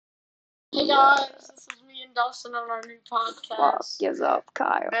Hey guys, this is me and Dustin on our new Fuck podcast. is up,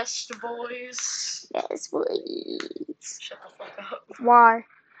 Kyle? Best boys. Best boys. Shut the fuck up. Why?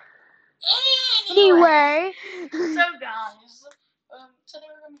 Anyway. So guys, today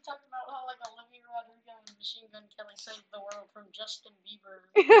we're gonna be talking about how Olivia Rodrigo and Machine Gun Kelly saved the world from Justin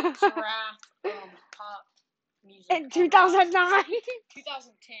Bieber's wrath pop music. In 2009.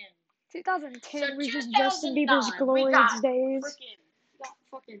 2010. 2010 So was just Justin Bieber's 2009, we glorious got days.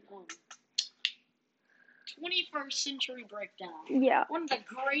 fucking 21st Century Breakdown. Yeah. One of the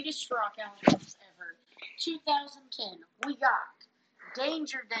greatest rock albums ever. 2010, we got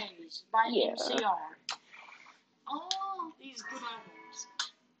Danger Days by MCR. All these good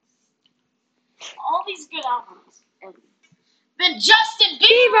albums. And then Justin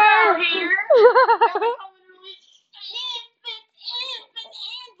Bieber here.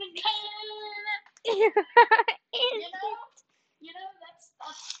 You know,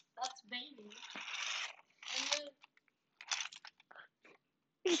 that's baby. And then,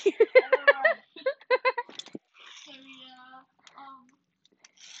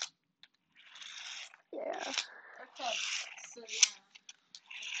 Yeah. Okay, so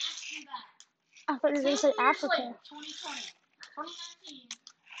after that. I thought you were going to say 10 years Africa. later, 2020, 2019,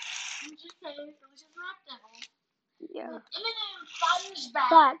 MGK releases Rap Devil. Yeah. Eminem fires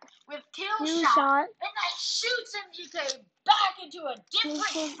back with Killshot, and that shoots MGK back into a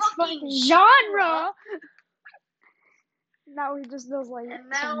different fucking genre. Now he just does like and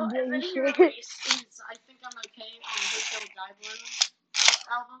now, some gay and then he shit. released his I Think I'm Okay on Hotel Diablo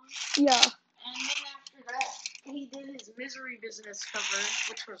album. Yeah. And then after that, he did his Misery Business cover,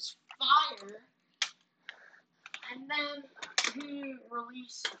 which was fire. And then he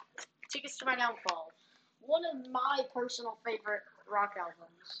released Tickets to My Downfall, one of my personal favorite rock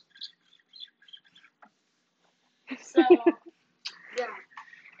albums. So, yeah.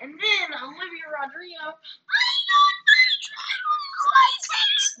 And then Olivia Rodrigo, I got my driver's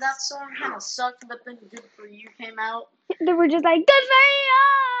license. That song kind of sucked, but then Good For You came out. They were just like, good for you!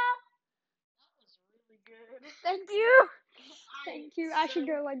 That was really good. Thank you. Thank you. I should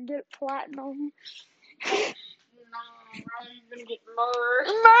go like get platinum. No, right? You're gonna get murdered.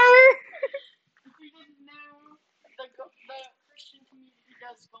 If you didn't know, the Christian community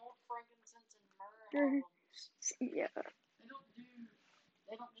does gold, frankincense, and myrrh albums. Yeah.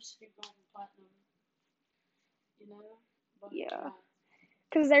 They don't just do gold and platinum. You know? But, yeah.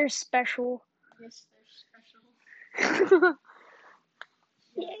 Because they're special. Yes, they're special.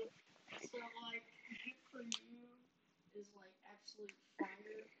 Yeah. So, like, Good For You is, like, absolute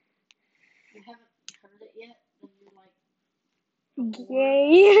fire. If you haven't heard it yet, then you're, like,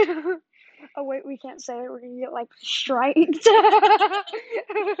 gay. Oh, wait, we can't say it. We're going to get, like, striked. Yeah, but, like,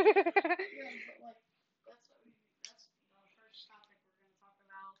 that's the first topic we're going to talk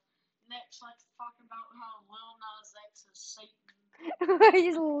about. Next, let's talk about how Lil Nas X is Satan.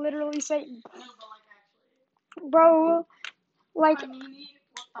 He's literally Satan. No, but, like, actually. Bro, like... Panini?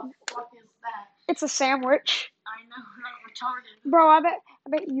 What the fuck is that? It's a sandwich. I know, not retarded. Bro, I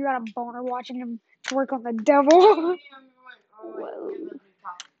bet you got a boner watching him work on the devil. Whoa.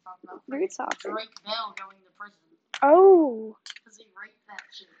 New topic. Drake Bell going to prison. Oh. Because he raped that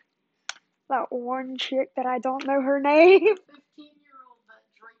chick. That one chick that I don't know her name. The 15-year-old that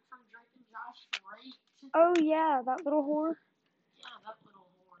Drake from Drake and Josh raped. Oh, yeah, that little whore. Yeah, that little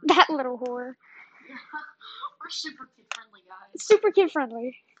whore. That little whore. Yeah, we're super kid-friendly, guys. Super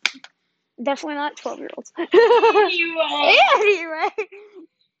kid-friendly. Definitely not 12-year-olds. Anyway. Yeah,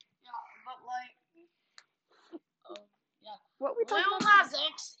 but like... yeah. What we talking Lil about? Nas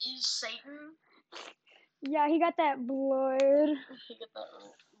X is Satan. Yeah, he got that blood. He got that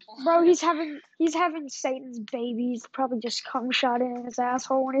blood. Bro, he's having Satan's babies. Probably just cum shot in his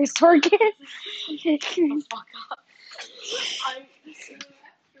asshole when he's twerking. The fuck up. So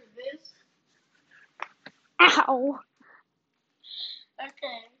after this... Ow.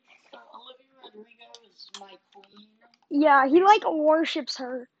 Okay, so Olivia Rodrigo is my queen. Yeah, he like worships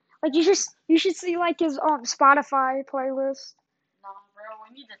her. Like you should see like his Spotify playlist. Nah, bro,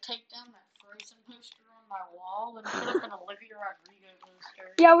 we need to take down that Frozen poster on my wall and put up an Olivia Rodrigo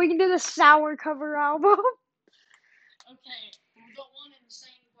poster. Yeah, we can do the Sour cover album. Okay, we got one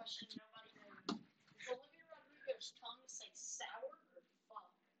insane question nobody knows. Does Olivia Rodrigo's tongue say sour or fuck?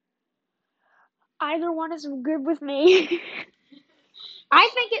 Either one is good with me. I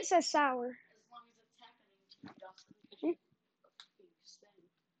think it says sour. As long as it's happening to you, Dustin.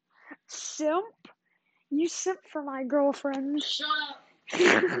 Simp? You simp for my girlfriend. Shut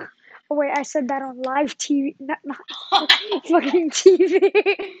up. Oh wait, I said that on live TV, not fucking TV.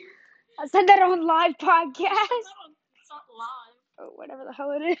 I said that on live podcast. It's not live. Oh, whatever the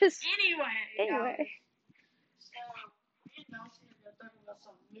hell it is. Anyway. So, me and Dawson are going to talk about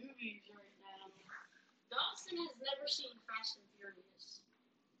some movies right now. Dawson has never seen Fast and Furious.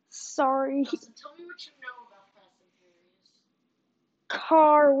 Sorry. Dawson, tell me what you know about Fast and Furious.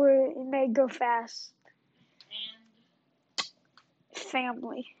 Car would make go fast. And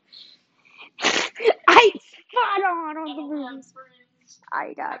Family. I spot on I the don't movie. have friends.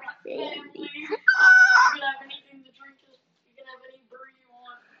 I got family. family. You can have anything to drink. You can have any brew you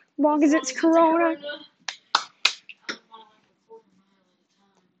want. Long as it's Corona. I live by like a quarter mile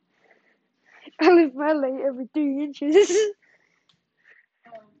at a time. I live my life every 3 inches. One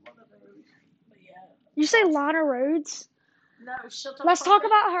of those. But yeah. You say Lana Rhodes? No, shut the Let's fuck talk up.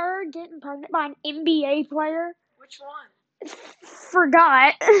 about her getting pregnant by an NBA player. Which one?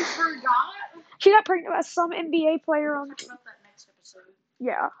 Forgot. Forgot? She got pregnant by some NBA player We'll on. talk about that next episode.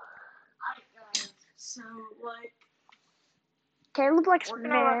 Yeah. Alright, guys. So, like. Caleb likes We're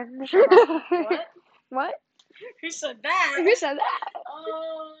gonna men. What? What? Who said that? Who said that?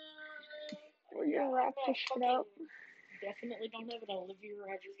 We're gonna wrap this shit up. Definitely don't have an Olivia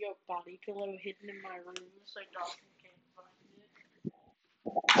Rodrigo body pillow hidden in my room so Dawson can't find it.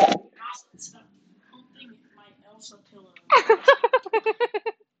 Dawson, stop humping my Elsa pillow.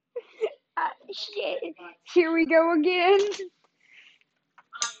 Shit. Here we go again. But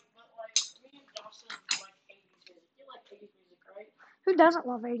like, me and Dawson like 80s music. You like 80s music, right? Who doesn't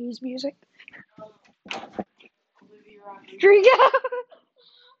love 80s music? Olivia Rodrigo. Here we go.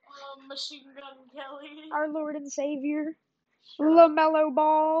 Machine Gun Kelly. Our Lord and Savior. Sure. LaMelo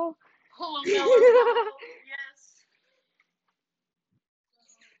Ball. LaMelo Ball. Yes.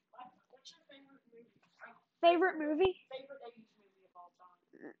 What's your favorite movie? Favorite movie? Favorite 80s movie of all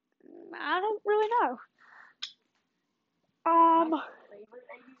time? I don't really know. My favorite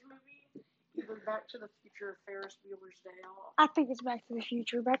 80s movie? Either Back to the Future or Ferris Bueller's Day Off. I think it's Back to the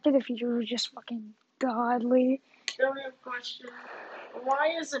Future. Back to the Future was just fucking godly. Silly question. Why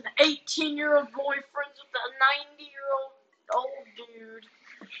is an 18-year-old boy friends with a 90-year-old old dude?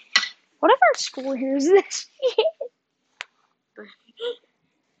 What if our school hears this?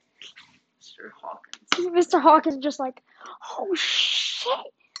 Mr. Hawkins. Mr. Hawkins just like, oh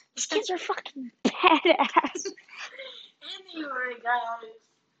shit, these kids are fucking badass. Anyway, guys.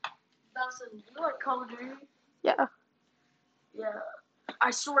 Dawson, do you like Call of Duty? Yeah. Yeah.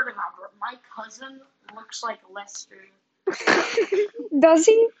 I swear to God, my cousin looks like Lester. Does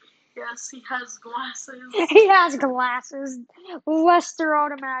he? Yes, he has glasses. He has glasses. Lester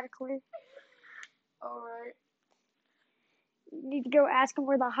automatically. Alright. You need to go ask him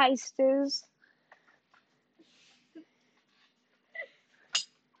where the heist is.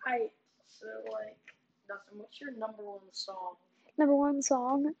 So, like, Dustin, what's your number one song? Number one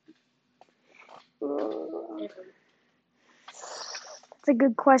song? Ever? That's a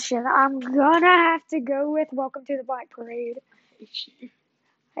good question. I'm gonna have to go with Welcome to the Black Parade. I hate you.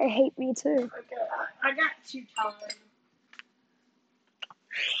 I hate me too. Okay, I got two times.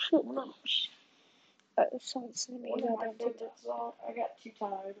 Someone's sending me One of my favorite songs, I got two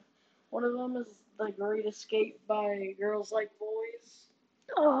tied. One of them is The Great Escape by Girls Like Boys.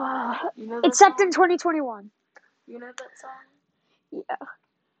 You know that Except song? in 2021. You know that song? Yeah.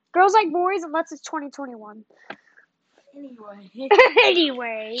 Girls Like Boys unless it's 2021. Anyway.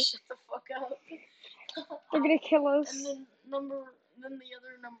 Anyway. Shut the fuck up. They're gonna kill us. And then the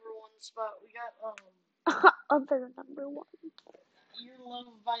other number one spot, we got Other number one. Your Love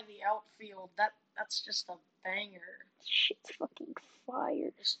by the Outfield. That's just a banger. Shit's fucking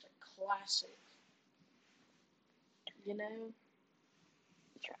fire. Just a classic. You know?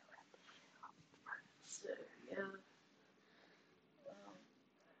 So, yeah.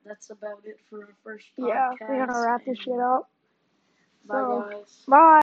 That's about it for our first podcast. Yeah, we're gonna wrap this shit up. Bye, guys. Bye.